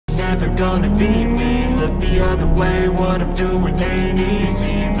never gonna beat me. Look the other way, what I'm doing ain't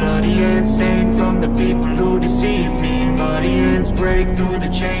easy. Bloody hands stained from the people who deceive me. Muddy hands break through the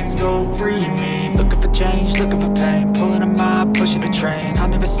chains, go free me. Looking for change, looking for pain, pulling a mob, pushing a train. I'll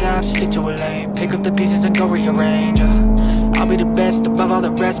never stop, stick to a lane, pick up the pieces and go rearrange. I'll be the best above all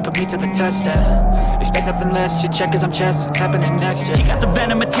the rest, put me to the test, expect nothing less, you check as I'm chess, what's happening next, He got the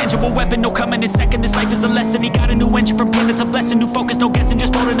venom, a tangible weapon, no coming in second. This life is a lesson, he got a new engine from pain, it's a blessing. New focus, no guessing,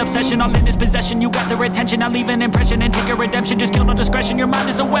 just bold and obsession, all in his possession. You got their attention, I'll leave an impression and take your redemption. Just kill no discretion, your mind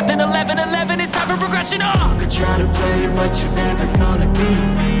is a weapon. 11-11, it's time for progression, You could try to play, but you're never gonna beat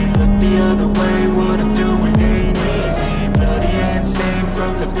me. Look the other way, what I'm doing ain't easy. Bloody hands stained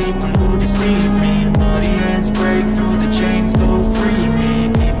from the people who deceive me. Muddy hands break through the chains, go free me.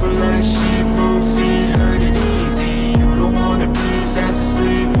 People like sheep move feet, hurt it easy. You don't wanna be fast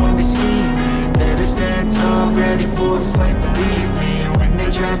asleep when they scheming. Better stand tall, ready for a fight, believe me. When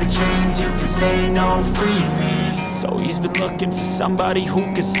they try the chains, you can say no, free me. So he's been looking for somebody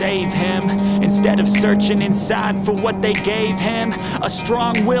who could save him, instead of searching inside for what they gave him. A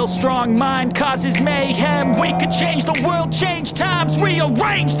strong will, strong mind causes mayhem. We could change the world, change times,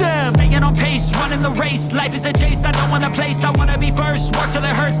 rearrange them. Staying on pace, running the race. Life is a chase, I don't want a place. I wanna be first, work till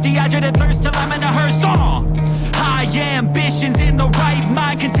it hurts. Dehydrated thirst till I'm in a hearse. High ambitions in the right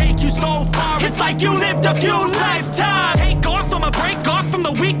mind can take you so far. It's like you lived a few lifetimes. Take off, I'ma break off from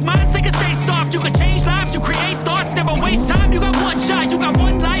the weak minds. They can stay soft, you can change lives, you create thoughts. Never waste time, you got one shot, you got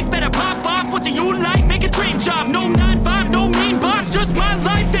one life. Better pop off, what do you like? Make a dream job, no 9-5, no mean boss. Just my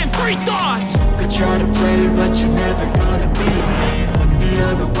life and free thoughts. You could try to play, but you're never gonna beat me. Look the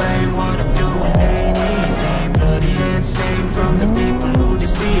other way, what I'm doing ain't easy. Bloody hands stained from the people who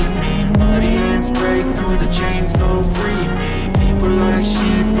deceive me. Muddy hands break through the chains, go free me. People like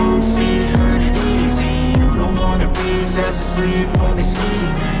sheep move feet, hurt it easy. You don't wanna be fast asleep while they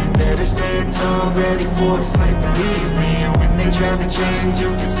scheming. Better stand tall, ready for a fight, believe me. When they try the chains, you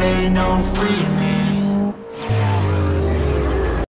can say no, free me.